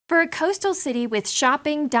For a coastal city with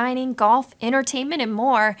shopping, dining, golf, entertainment, and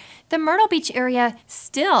more, the Myrtle Beach area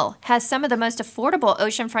still has some of the most affordable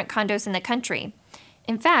oceanfront condos in the country.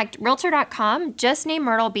 In fact, Realtor.com just named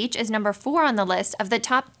Myrtle Beach as number 4 on the list of the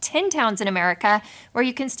top 10 towns in America where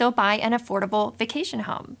you can still buy an affordable vacation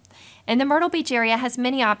home. And the Myrtle Beach area has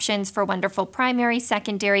many options for wonderful primary,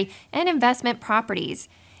 secondary, and investment properties.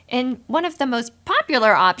 And one of the most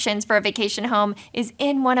popular options for a vacation home is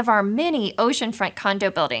in one of our many oceanfront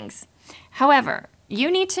condo buildings. However,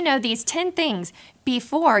 you need to know these 10 things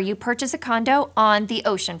before you purchase a condo on the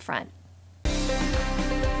oceanfront.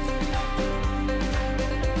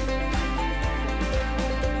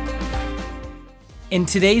 In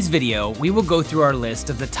today's video, we will go through our list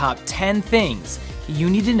of the top 10 things you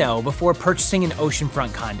need to know before purchasing an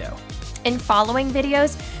oceanfront condo. In following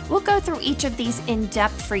videos, we'll go through each of these in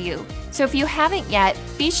depth for you. So if you haven't yet,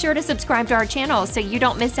 be sure to subscribe to our channel so you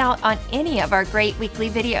don't miss out on any of our great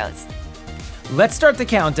weekly videos. Let's start the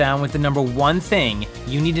countdown with the number 1 thing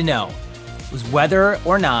you need to know, is whether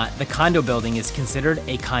or not the condo building is considered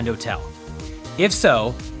a condotel. If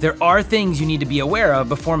so, there are things you need to be aware of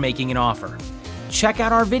before making an offer. Check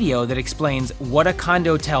out our video that explains what a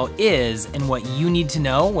condotel is and what you need to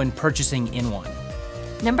know when purchasing in one.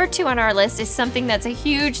 Number 2 on our list is something that's a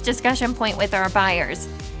huge discussion point with our buyers: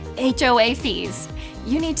 HOA fees.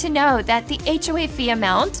 You need to know that the HOA fee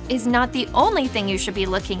amount is not the only thing you should be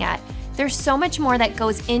looking at. There's so much more that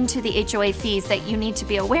goes into the HOA fees that you need to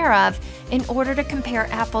be aware of in order to compare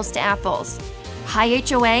apples to apples. High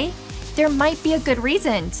HOA? There might be a good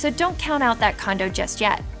reason, so don't count out that condo just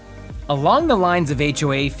yet. Along the lines of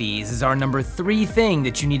HOA fees is our number 3 thing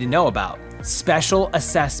that you need to know about: special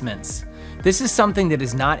assessments. This is something that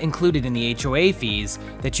is not included in the HOA fees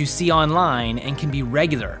that you see online and can be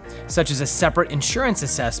regular, such as a separate insurance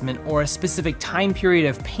assessment or a specific time period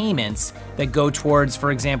of payments that go towards, for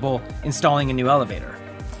example, installing a new elevator.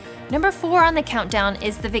 Number 4 on the countdown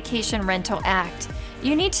is the Vacation Rental Act.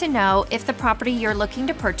 You need to know if the property you're looking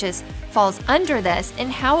to purchase falls under this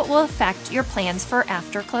and how it will affect your plans for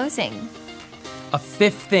after closing. A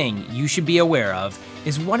 5th thing you should be aware of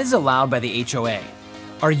is what is allowed by the HOA.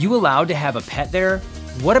 Are you allowed to have a pet there?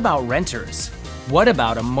 What about renters? What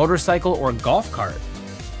about a motorcycle or golf cart?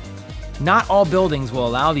 Not all buildings will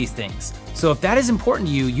allow these things, so if that is important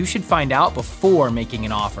to you, you should find out before making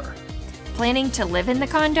an offer. Planning to live in the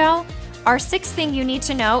condo? Our 6th thing you need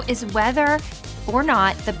to know is whether or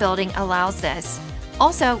not the building allows this.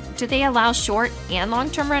 Also, do they allow short and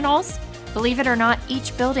long-term rentals? Believe it or not,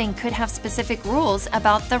 each building could have specific rules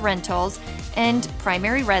about the rentals and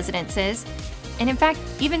primary residences. And in fact,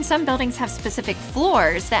 even some buildings have specific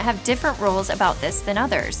floors that have different rules about this than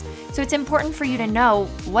others. So it's important for you to know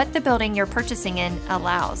what the building you're purchasing in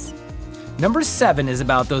allows. Number 7 is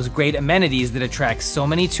about those great amenities that attract so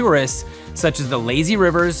many tourists, such as the lazy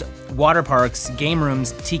rivers, water parks, game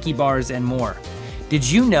rooms, tiki bars, and more. Did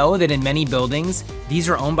you know that in many buildings, these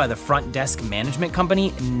are owned by the front desk management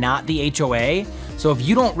company, not the HOA? So if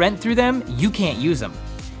you don't rent through them, you can't use them.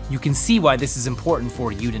 You can see why this is important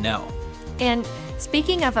for you to know. And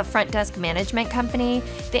speaking of a front desk management company,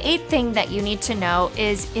 the 8th thing that you need to know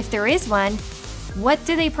is, if there is one, what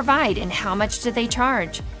do they provide and how much do they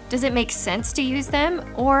charge? Does it make sense to use them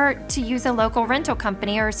or to use a local rental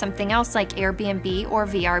company or something else like Airbnb or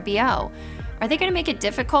VRBO? Are they going to make it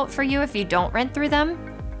difficult for you if you don't rent through them?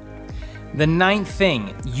 The 9th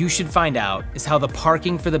thing you should find out is how the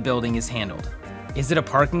parking for the building is handled. Is it a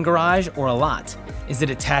parking garage or a lot? Is it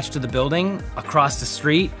attached to the building, across the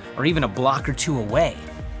street, or even a block or 2 away?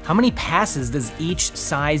 How many passes does each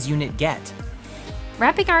size unit get?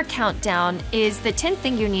 Wrapping our countdown is the 10th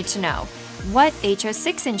thing you need to know: what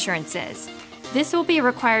HO6 insurance is. This will be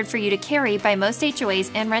required for you to carry by most HOAs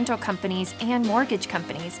and rental companies and mortgage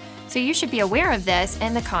companies, so you should be aware of this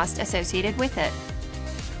and the cost associated with it.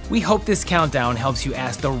 We hope this countdown helps you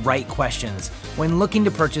ask the right questions when looking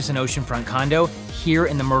to purchase an oceanfront condo here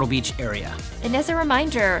in the Myrtle Beach area. And as a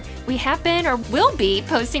reminder, we have been or will be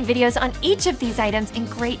posting videos on each of these items in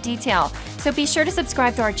great detail, so be sure to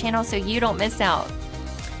subscribe to our channel so you don't miss out.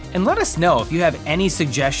 And let us know if you have any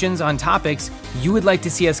suggestions on topics you would like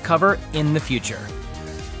to see us cover in the future.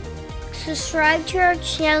 Subscribe to our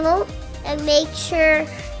channel and make sure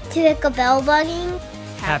to click the bell button.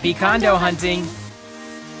 Happy condo hunting!